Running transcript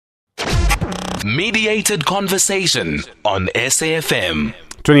Mediated Conversation on SAFM.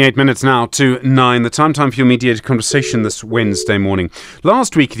 28 minutes now to 9, the time for your Mediated Conversation this Wednesday morning.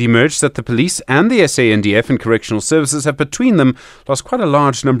 Last week it emerged that the police and the SANDF and correctional services have between them lost quite a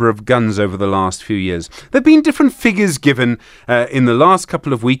large number of guns over the last few years. There have been different figures given in the last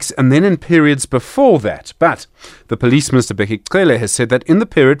couple of weeks and then in periods before that. But the Police Minister, Becky Cele, has said that in the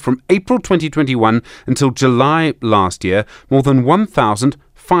period from April 2021 until July last year, more than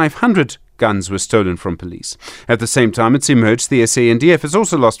 1,500 guns were stolen from police. At the same time, it's emerged the SANDF has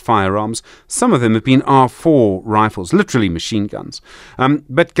also lost firearms. Some of them have been R4 rifles, literally machine guns.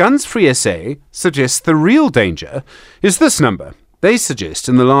 But Guns Free SA suggests the real danger is this number. They suggest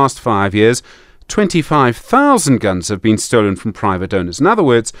in the last 5 years, 25,000 guns have been stolen from private owners. In other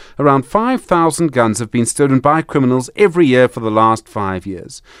words, around 5,000 guns have been stolen by criminals every year for the last 5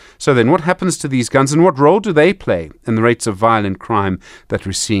 years. So then what happens to these guns and what role do they play in the rates of violent crime that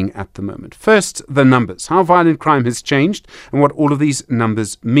we're seeing at the moment? First, the numbers. How violent crime has changed and what all of these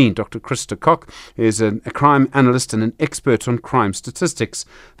numbers mean. Dr. Kock is a crime analyst and an expert on crime statistics.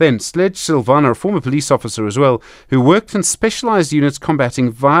 Then Sledge Silvana, a former police officer as well, who worked in specialised units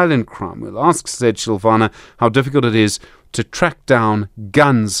combating violent crime. We'll ask Sledge Silvana how difficult it is to track down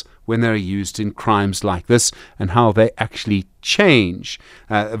guns when they're used in crimes like this and how they actually change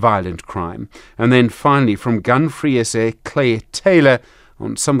violent crime. And then finally, from Gun Free SA, Claire Taylor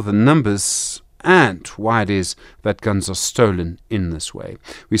on some of the numbers and why it is that guns are stolen in this way.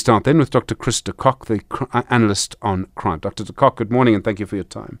 We start then with Dr. Kock, the analyst on crime. Dr. Kock, good morning and thank you for your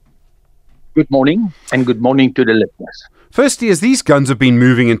time. Good morning, and good morning to the listeners. Firstly, as these guns have been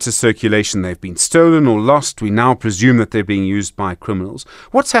moving into circulation, they've been stolen or lost. We now presume that they're being used by criminals.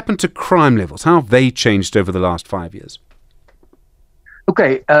 What's happened to crime levels? How have they changed over the last 5 years?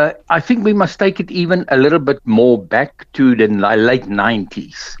 Okay, I think we must take it even a little bit more back to the late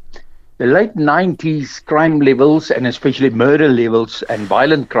 90s. The late 90s crime levels, and especially murder levels and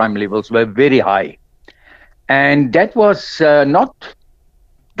violent crime levels, were very high. And that was not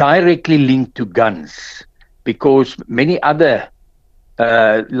directly linked to guns, because many other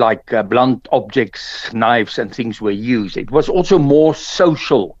blunt objects, knives and things were used. It was also more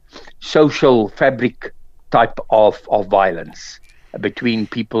social fabric type of violence between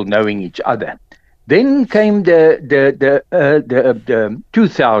people knowing each other. Then came the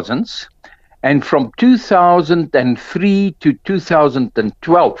 2000s, and from 2003 to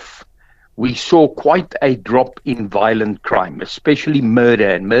 2012, we saw quite a drop in violent crime, especially murder.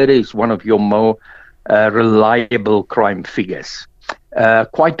 And murder is one of your more reliable crime figures.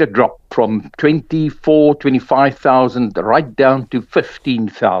 Quite a drop from 25,000 right down to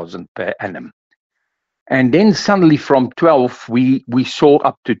 15,000 per annum. And then suddenly from 12, we saw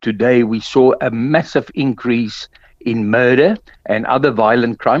up to today, we saw a massive increase in murder and other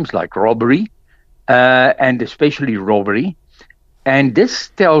violent crimes like robbery, and especially robbery. And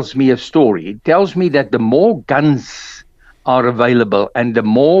this tells me a story. It tells me that the more guns are available and the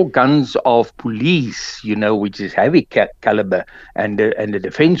more guns of police, which is heavy caliber, and the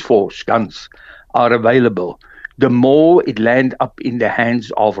defense force guns are available, the more it lands up in the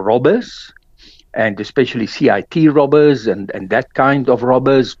hands of robbers, and especially CIT robbers and that kind of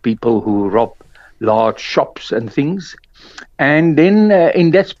robbers, people who rob large shops and things. And then in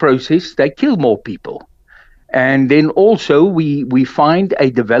that process, they kill more people. And then also we find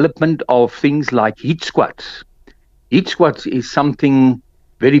a development of things like hit squads. Hit squads is something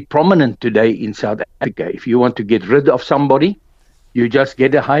very prominent today in South Africa. If you want to get rid of somebody, you just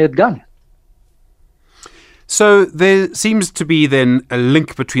get a hired gun. So there seems to be then a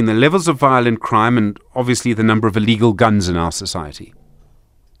link between the levels of violent crime and obviously the number of illegal guns in our society.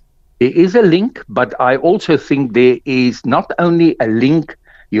 There is a link, but I also think there is not only a link.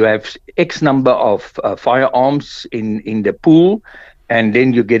 You have X number of firearms in the pool, and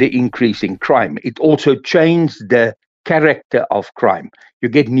then you get an increase in crime. It also changed the character of crime. You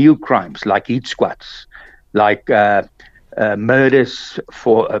get new crimes like hit squads, like murders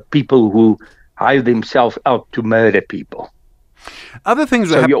for people who hire themselves out to murder people. Other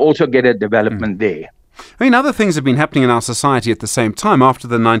things. So you also get a development there. I mean, other things have been happening in our society at the same time. After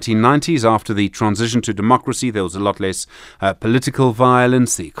the 1990s, after the transition to democracy, there was a lot less political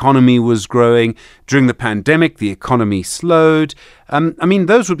violence. The economy was growing. During the pandemic, the economy slowed.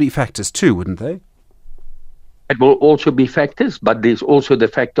 Those would be factors too, wouldn't they? It will also be factors, but there's also the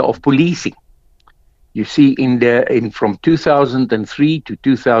factor of policing. You see, from 2003 to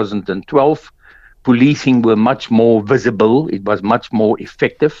 2012, policing were much more visible. It was much more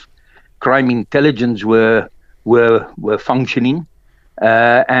effective. Crime intelligence were functioning,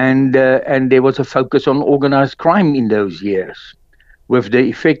 and there was a focus on organized crime in those years. with the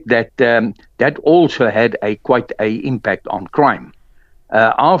effect that that also had quite a impact on crime.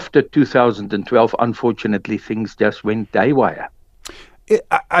 After 2012, unfortunately, things just went haywire.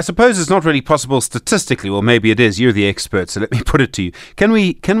 I suppose it's not really possible statistically. Well, maybe it is. You're the expert, so let me put it to you.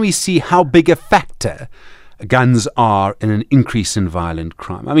 Can we see how big a factor guns are in an increase in violent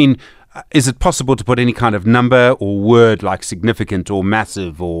crime? I mean, is it possible to put any kind of number or word like significant or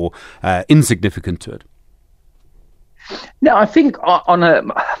massive or insignificant to it? No, I think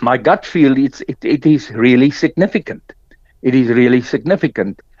my gut feel it is really significant. It is really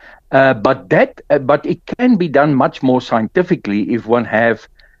significant. But it can be done much more scientifically if one have,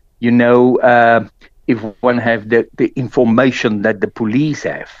 if one have the information that the police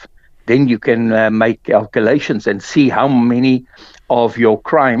have. Then you can make calculations and see how many of your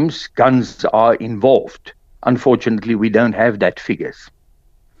crimes guns are involved. Unfortunately, we don't have that figures.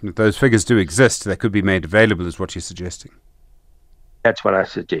 If those figures do exist, they could be made available, is what you're suggesting. That's what I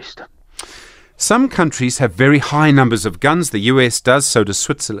suggest. Some countries have very high numbers of guns. The US does, so does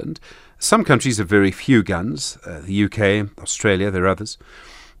Switzerland. Some countries have very few guns. The UK, Australia, there are others.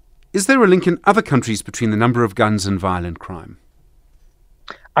 Is there a link in other countries between the number of guns and violent crime?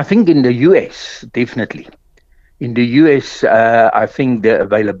 I think in the US, definitely. In the US, I think the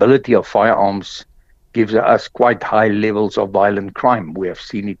availability of firearms gives us quite high levels of violent crime. We have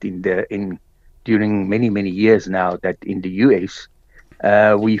seen it during many years now that in the US,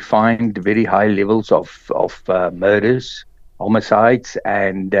 we find very high levels of murders, homicides,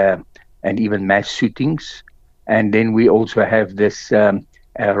 and even mass shootings. And then we also have this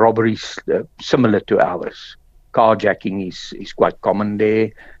robberies similar to ours. Carjacking is quite common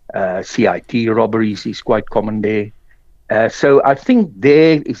there. CIT robberies is quite common there. So I think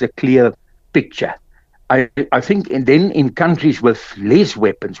there is a clear picture. I think then in countries with less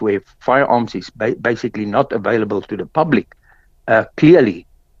weapons, where firearms is basically not available to the public, clearly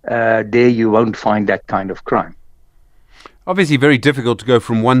there you won't find that kind of crime. Obviously very difficult to go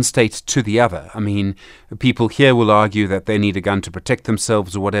from one state to the other. I mean, people here will argue that they need a gun to protect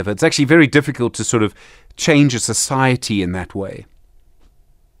themselves or whatever. It's actually very difficult to sort of change a society in that way.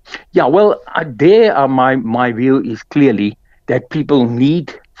 Yeah, well, my view is clearly that people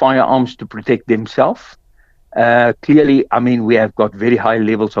need firearms to protect themselves. Clearly, I mean, we have got very high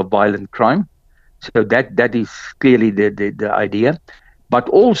levels of violent crime. So that is clearly the idea. But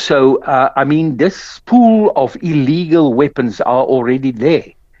also, I mean, this pool of illegal weapons are already there.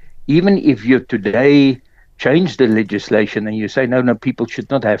 Even if you today change the legislation and you say, no, people should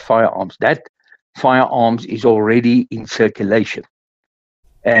not have firearms, that firearms is already in circulation.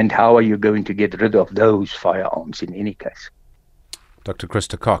 And how are you going to get rid of those firearms in any case? Dr.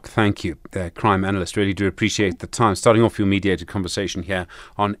 Krista Kock, thank you. Crime analyst, really do appreciate the time. Starting off your mediated conversation here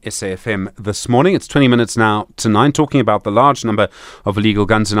on SAFM this morning. It's 20 minutes now to 9, talking about the large number of illegal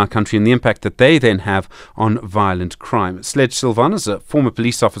guns in our country and the impact that they then have on violent crime. Sledge Silvana is a former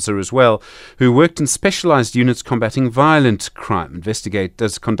police officer as well, who worked in specialised units combating violent crime.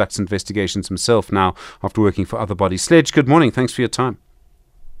 Conducts investigations himself now after working for other bodies. Sledge, good morning. Thanks for your time.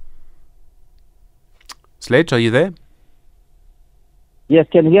 Sledge, are you there? Yes,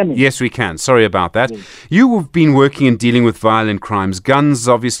 can you hear me? Yes, we can. Sorry about that. Yes. You have been working and dealing with violent crimes. Guns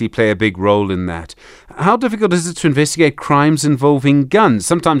obviously play a big role in that. How difficult is it to investigate crimes involving guns?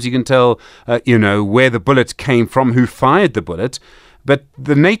 Sometimes you can tell, where the bullet came from, who fired the bullet. But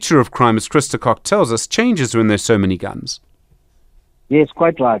the nature of crime, as Krista Kock tells us, changes when there's so many guns. Yes,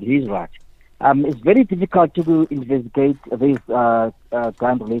 quite right. He's right. It's very difficult to investigate these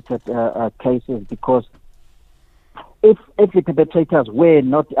gun-related cases because if the perpetrators were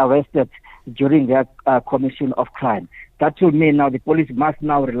not arrested during their commission of crime, that will mean now the police must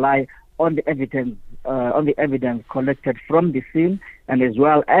now rely on the evidence collected from the scene and as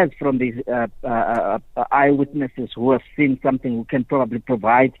well as from these eyewitnesses who have seen something, who can probably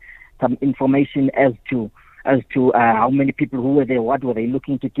provide some information as to how many people who were there, what were they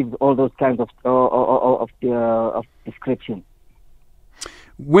looking to, give all those kinds of description.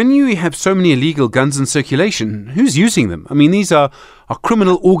 When you have so many illegal guns in circulation, who's using them? I mean, these are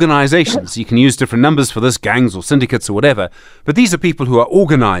criminal organizations. You can use different numbers for this, gangs or syndicates or whatever, but these are people who are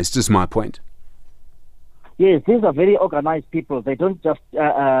organized, is my point. Yes, these are very organized people. They don't just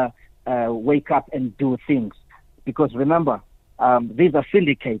wake up and do things. Because remember, these are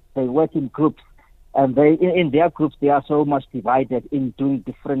syndicates. They work in groups. And in their groups, they are so much divided in doing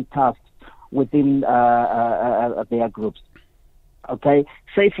different tasks within their groups. Okay,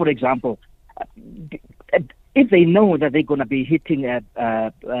 say for example, if they know that they're going to be hitting let's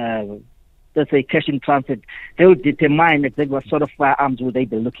say cash in transit, they will determine exactly what sort of firearms will they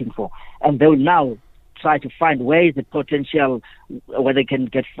be looking for, and they will now try to find where is the potential where they can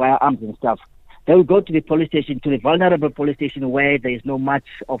get firearms and stuff. They will go to the police station, to the vulnerable police station where there is no much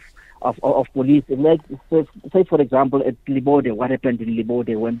of police. Like, say, for example, at Libode, what happened in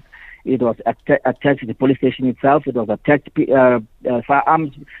Libode when it was attacked to the police station itself, it was attacked,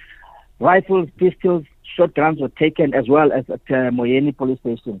 firearms, rifles, pistols, shotguns were taken as well as at Moyeni police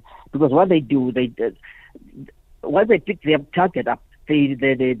station. Because what they do, once they pick their target up,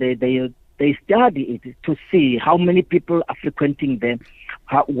 they study it to see how many people are frequenting them,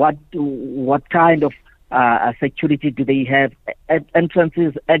 what kind of security do they have,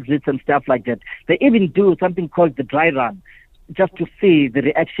 entrances, exits, and stuff like that. They even do something called the dry run, just to see the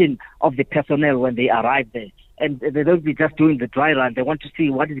reaction of the personnel when they arrive there. And they don't be just doing the dry run. They want to see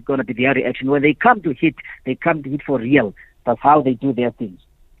what is going to be their reaction. When they come to hit, they come to hit for real. That's how they do their things.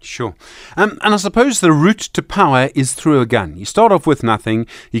 Sure. And I suppose the route to power is through a gun. You start off with nothing.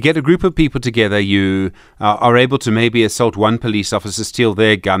 You get a group of people together. You are able to maybe assault one police officer, steal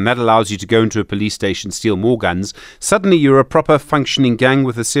their gun. That allows you to go into a police station, steal more guns. Suddenly you're a proper functioning gang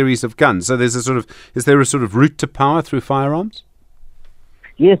with a series of guns. So is there a sort of route to power through firearms?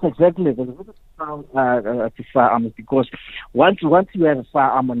 Yes, exactly. There's a route to firearms, because once you have a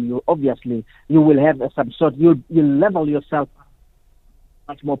firearm on you, obviously you will have some sort. You level yourself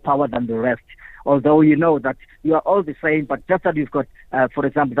much more power than the rest. Although you know that you are all the same, but just that you've got, for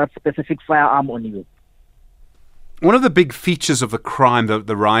example, that specific firearm on you. One of the big features of the crime,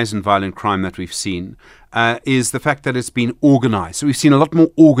 the rise in violent crime that we've seen, is the fact that it's been organised. So we've seen a lot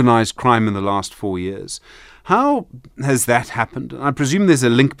more organised crime in the last 4 years. How has that happened? I presume there's a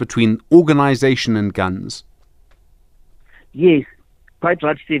link between organisation and guns. Yes, quite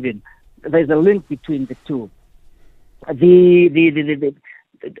right, Stephen. There's a link between the two. The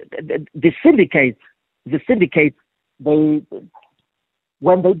syndicates, when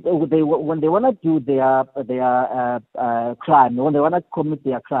they want to do their crime, when they want to commit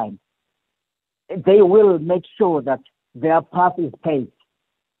their crime, they will make sure that their path is paved.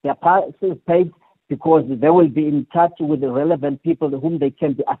 Their path is paved because they will be in touch with the relevant people whom they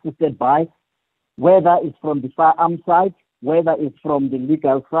can be assisted by, whether it's from the firearm side, whether it's from the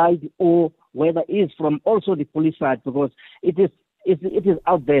legal side, or whether it's from also the police side, because it is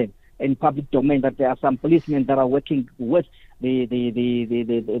out there in public domain that there are some policemen that are working with the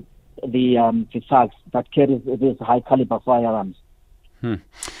thugs that carry these high caliber firearms.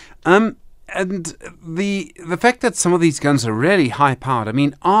 And the fact that some of these guns are really high powered. I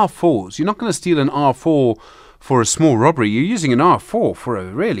mean, R4s. You're not going to steal an R4 for a small robbery. You're using an R4 for a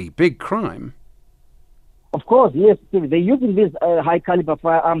really big crime. Of course, yes. They're using these high caliber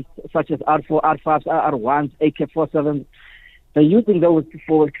firearms such as R4, R5s, R1s, AK-47s. They're using those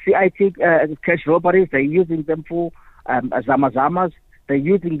for CIT cash robberies. They're using them for Zamazamas. They're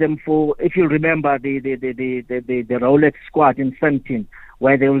using them for, if you remember, the Rolex squad in Fenton,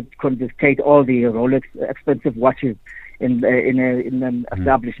 where they will confiscate all the Rolex expensive watches in an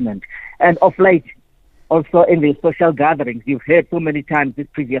establishment. And of late, also in the social gatherings, you've heard so many times this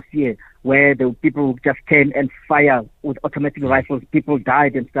previous year where the people just came and fire with automatic rifles. People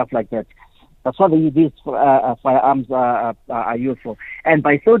died and stuff like that. That's what these firearms are used for. And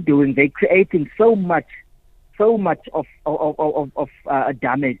by so doing, they're creating so much of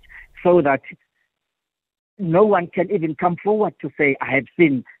damage, so that no one can even come forward to say, I have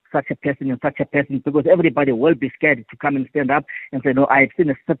seen such a person and such a person, because everybody will be scared to come and stand up and say, no, I have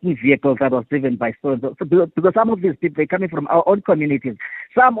seen a certain vehicle that was driven by so and so. Because some of these people, they're coming from our own communities.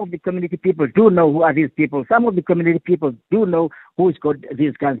 Some of the community people do know who are these people. Some of the community people do know who's got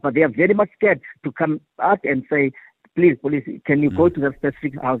these guns, but they are very much scared to come out and say, please, police, can you go to that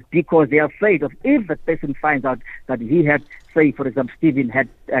specific house? Because they are afraid of, if the person finds out that he had, say, for example, Stephen had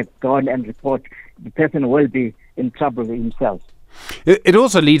gone and report, the person will be in trouble himself. It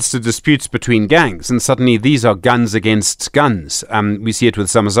also leads to disputes between gangs, and suddenly these are guns against guns. We see it with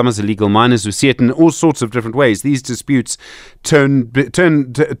Zamazamas, illegal miners. We see it in all sorts of different ways. These disputes turn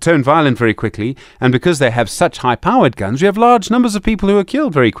violent very quickly, and because they have such high-powered guns, we have large numbers of people who are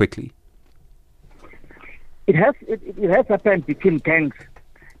killed very quickly. It has happened between gangs,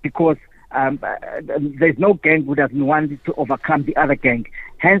 because there's no gang who doesn't want to overcome the other gang.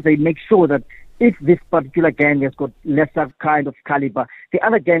 Hence, they make sure that if this particular gang has got lesser kind of caliber, the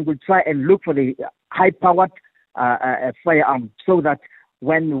other gang will try and look for the high-powered firearm, so that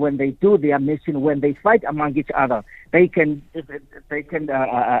when they do their mission, when they fight among each other, they can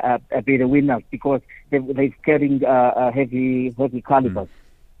be the winners, because they're carrying heavy calibers.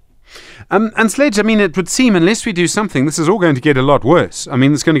 And Sledge, I mean, it would seem, unless we do something, this is all going to get a lot worse. I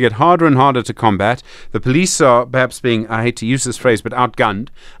mean, it's going to get harder and harder to combat. The police are perhaps being, I hate to use this phrase, but outgunned.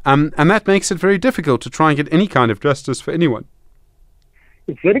 And that makes it very difficult to try and get any kind of justice for anyone.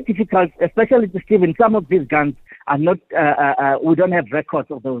 It's very difficult, especially to Stephen. Some of these guns are not, we don't have records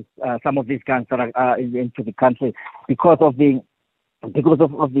of those, some of these guns that are into the country because of the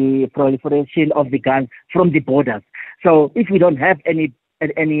proliferation of the guns from the borders. So if we don't have any,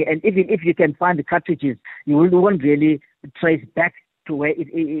 and even if you can find the cartridges, you won't really trace back to where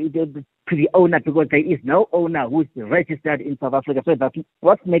to the owner, because there is no owner who's registered in South Africa. So that's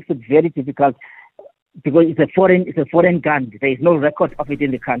what makes it very difficult, because it's a foreign gun. There is no record of it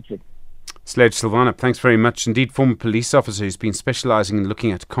in the country. Sledge Silvana, thanks very much indeed. Former police officer who's been specialising in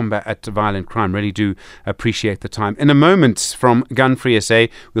looking at combat at violent crime. Really do appreciate the time. In a moment, from Gun Free SA,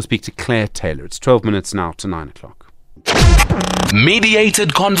 we'll speak to Claire Taylor. It's 12 minutes now to 9 o'clock.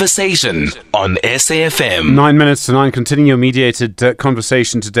 Mediated Conversation on SAFM. 9 minutes to 9. Continuing your mediated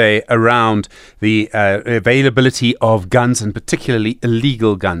conversation today around the availability of guns, and particularly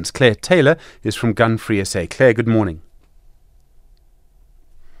illegal guns. Claire Taylor is from Gun Free SA. Claire, good morning.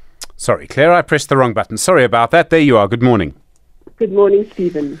 Sorry, Claire, I pressed the wrong button. Sorry about that. There you are. Good morning. Good morning,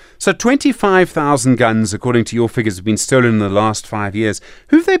 Stephen. So 25,000 guns, according to your figures, have been stolen in the last 5 years.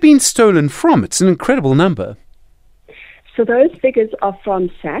 Who have they been stolen from? It's an incredible number. So those figures are from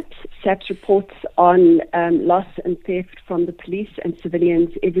SAPS. SAPS reports on loss and theft from the police and civilians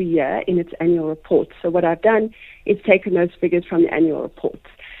every year in its annual reports. So what I've done is taken those figures from the annual reports.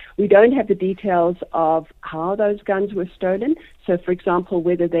 We don't have the details of how those guns were stolen. So, for example,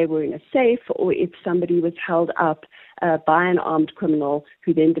 whether they were in a safe or if somebody was held up by an armed criminal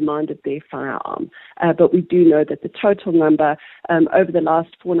who then demanded their firearm. But we do know that the total number over the last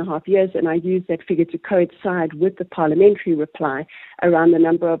 4.5 years, and I use that figure to coincide with the parliamentary reply around the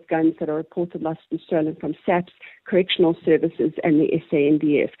number of guns that are reported lost and stolen from SAPS, Correctional Services and the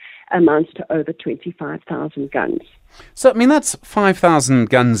SANDF, amounts to over 25,000 guns. So, I mean, that's 5,000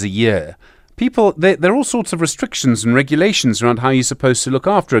 guns a year. People, there are all sorts of restrictions and regulations around how you're supposed to look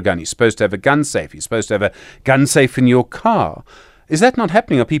after a gun. You're supposed to have a gun safe. You're supposed to have a gun safe in your car. Is that not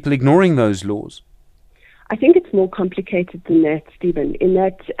happening? Are people ignoring those laws? I think it's more complicated than that, Stephen, in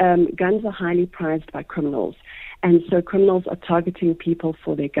that guns are highly prized by criminals. And so criminals are targeting people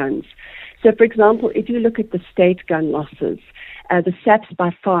for their guns. So, for example, if you look at the state gun losses, the SAPS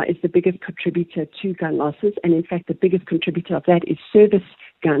by far is the biggest contributor to gun losses. And in fact, the biggest contributor of that is service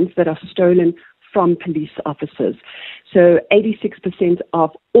guns that are stolen from police officers. So 86%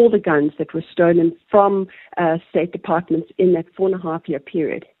 of all the guns that were stolen from state departments in that 4.5-year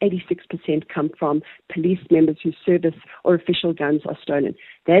period, 86% come from police members whose service or official guns are stolen.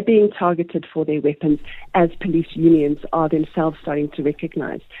 They're being targeted for their weapons, as police unions are themselves starting to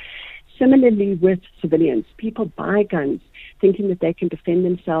recognize. Similarly with civilians, people buy guns thinking that they can defend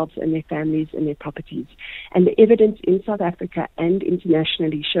themselves and their families and their properties. And the evidence in South Africa and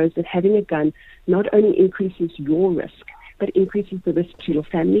internationally shows that having a gun not only increases your risk, but increases the risk to your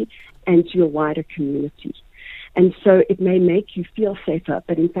family and to your wider community. And so it may make you feel safer,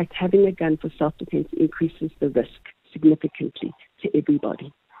 but in fact having a gun for self-defense increases the risk significantly to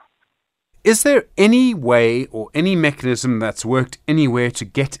everybody. Is there any way or any mechanism that's worked anywhere to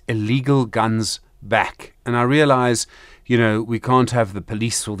get illegal guns back? And I realize, we can't have the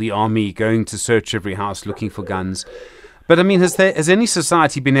police or the army going to search every house looking for guns. But I mean, has any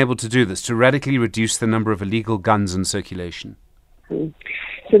society been able to do this, to radically reduce the number of illegal guns in circulation?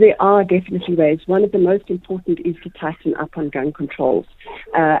 So there are definitely ways. One of the most important is to tighten up on gun controls.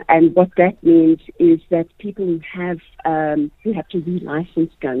 And what that means is that people who have to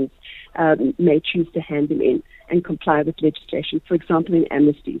relicense guns may choose to hand them in and comply with legislation. For example, in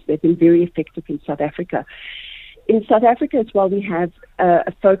amnesties, they've been very effective in South Africa. In South Africa as well, we have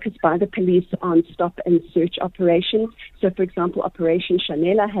a focus by the police on stop and search operations. So, for example, Operation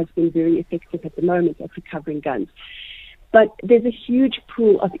Shanela has been very effective at the moment at recovering guns. But there's a huge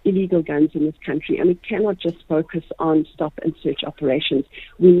pool of illegal guns in this country, and we cannot just focus on stop and search operations.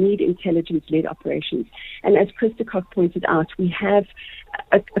 We need intelligence-led operations. And as Krista Kock pointed out, we have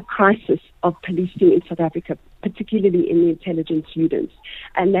a crisis of policing in South Africa, particularly in the intelligence units.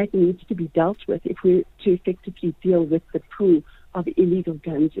 And that needs to be dealt with if we're to effectively deal with the pool of illegal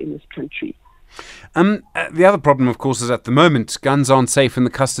guns in this country. The other problem, of course, is at the moment, guns aren't safe in the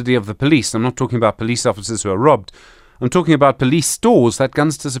custody of the police. I'm not talking about police officers who are robbed. I'm talking about police stores that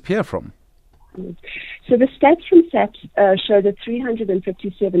guns disappear from. So the stats from SAPS show that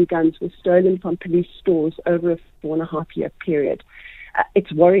 357 guns were stolen from police stores over a 4.5-year period.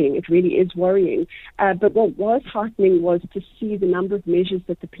 It's worrying. It really is worrying. But what was heartening was to see the number of measures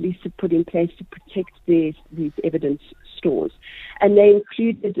that the police had put in place to protect these evidence stores. And they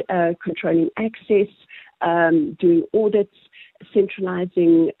included controlling access, doing audits,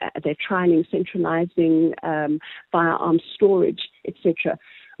 centralizing, they're trialing centralizing firearms storage, etc.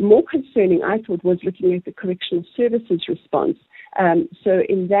 More concerning, I thought, was looking at the correctional services response. So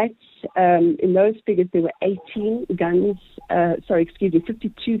in those figures, there were 52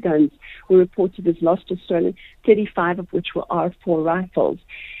 guns were reported as lost or stolen, 35 of which were R4 rifles.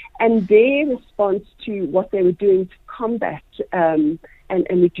 And their response to what they were doing to combat and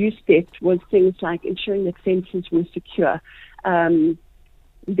reduce theft was things like ensuring that fences were secure,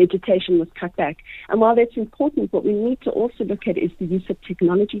 vegetation was cut back. And while that's important, what we need to also look at is the use of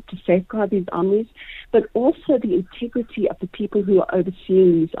technology to safeguard these armories, but also the integrity of the people who are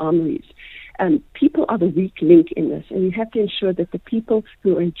overseeing these armories. People are the weak link in this, and you have to ensure that the people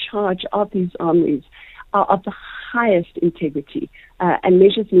who are in charge of these armories are of the highest integrity, and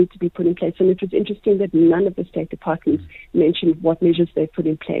measures need to be put in place. And it was interesting that none of the state departments mentioned what measures they put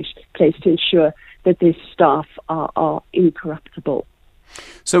in place to ensure that their staff are incorruptible.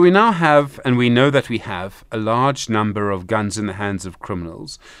 So we now have, and we know that we have, a large number of guns in the hands of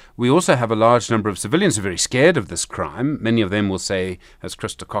criminals. We also have a large number of civilians who are very scared of this crime. Many of them will say, as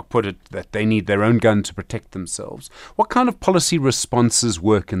Kock put it, that they need their own gun to protect themselves. What kind of policy responses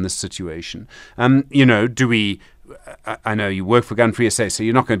work in this situation? Do we... I know you work for Gun Free SA, so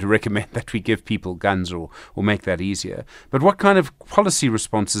you're not going to recommend that we give people guns or make that easier. But what kind of policy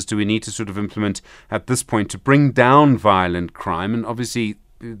responses do we need to sort of implement at this point to bring down violent crime? And obviously,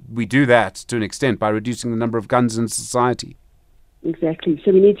 we do that to an extent by reducing the number of guns in society. Exactly.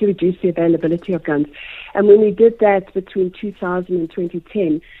 So we need to reduce the availability of guns. And when we did that between 2000 and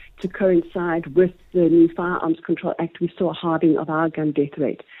 2010, to coincide with the new Firearms Control Act, we saw a halving of our gun death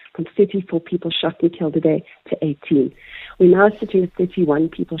rate, from 34 people shot and killed a day to 18. We're now sitting at 31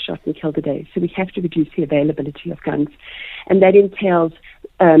 people shot and killed a day. So we have to reduce the availability of guns. And that entails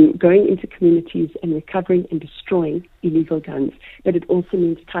going into communities and recovering and destroying illegal guns. But it also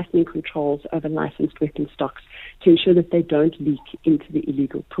means tightening controls over licensed weapon stocks to ensure that they don't leak into the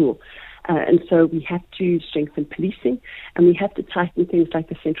illegal pool. And so we have to strengthen policing, and we have to tighten things like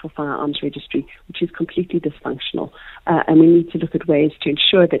the Central Firearms Registry, which is completely dysfunctional. And we need to look at ways to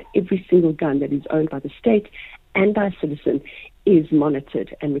ensure that every single gun that is owned by the state and by a citizen is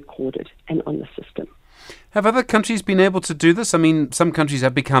monitored and recorded and on the system. Have other countries been able to do this? I mean, some countries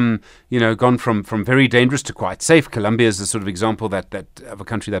have become, gone from very dangerous to quite safe. Colombia is a sort of example that of a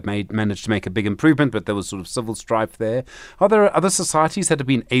country that managed to make a big improvement, but there was sort of civil strife there. Are there other societies that have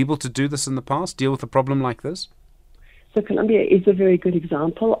been able to do this in the past, deal with a problem like this? So Colombia is a very good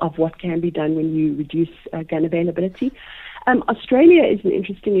example of what can be done when you reduce gun availability. Australia is an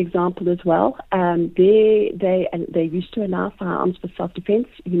interesting example as well. They used to allow firearms for self-defense.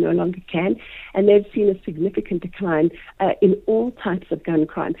 You no longer can. And they've seen a significant decline in all types of gun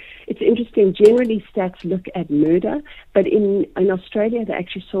crime. It's interesting. Generally, stats look at murder, but in Australia, they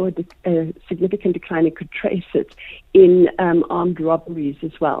actually saw a significant decline. It could trace it in armed robberies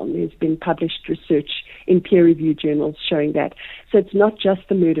as well. And there's been published research in peer-reviewed journals showing that. So it's not just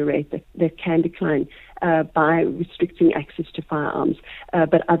the murder rate that can decline by restricting access to firearms,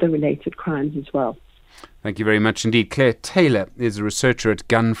 but other related crimes as well. Thank you very much indeed. Claire Taylor is a researcher at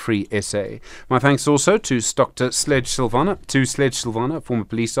Gun Free SA. My thanks also to Dr. Sledge Silvana, a former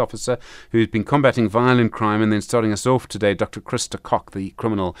police officer who's been combating violent crime, and then starting us off today, Dr. Kock, the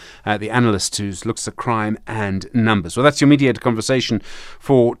analyst who looks at crime and numbers. Well, that's your Mediated Conversation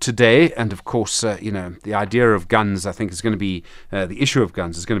for today. And of course, the idea of guns, I think, is going to be, the issue of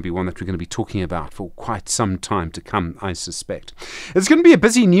guns is going to be one that we're going to be talking about for quite some time to come, I suspect. It's going to be a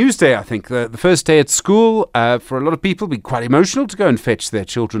busy news day, I think. The first day at school, for a lot of people, it'll be quite emotional to go and fetch their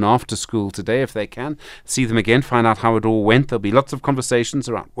children after school today if they can. See them again, find out how it all went. There'll be lots of conversations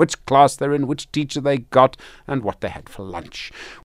around which class they're in, which teacher they got, and what they had for lunch.